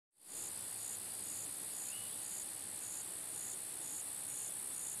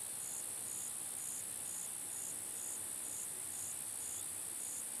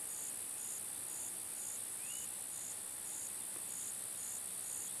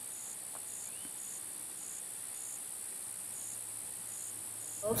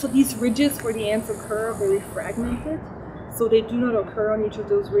Also, these ridges where the ants occur are very fragmented, so they do not occur on each of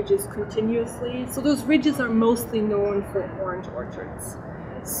those ridges continuously. So those ridges are mostly known for orange orchards.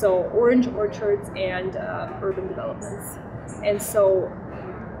 So orange orchards and urban developments. And so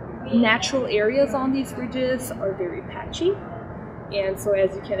natural areas on these ridges are very patchy. And so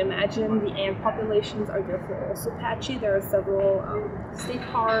as you can imagine, the ant populations are therefore also patchy. There are several state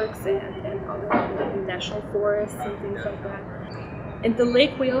parks and other national forests and things like that. And the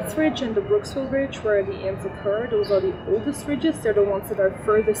Lake Wales Ridge and the Brooksville Ridge, where the ants occur, those are the oldest ridges. They're the ones that are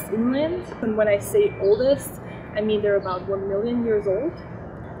furthest inland. And when I say oldest, I mean they're about 1 million years old,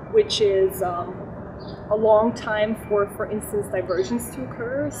 which is a long time for instance, diversions to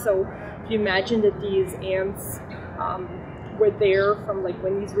occur. So if you imagine that these ants were there from like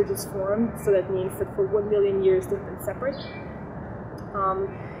when these ridges formed, so that means that for 1 million years they've been separate.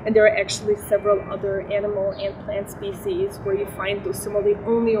 And there are actually several other animal and plant species where you find those similarly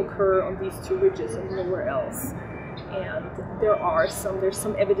only occur on these two ridges and nowhere else. And there's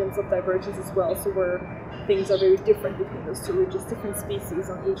some evidence of divergence as well, so where things are very different between those two ridges, different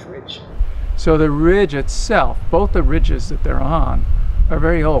species on each ridge. So the ridge itself, both the ridges that they're on, are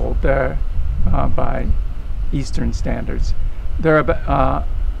very old. They're by Eastern standards. They're about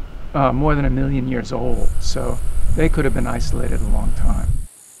more than 1 million years old, so they could have been isolated a long time.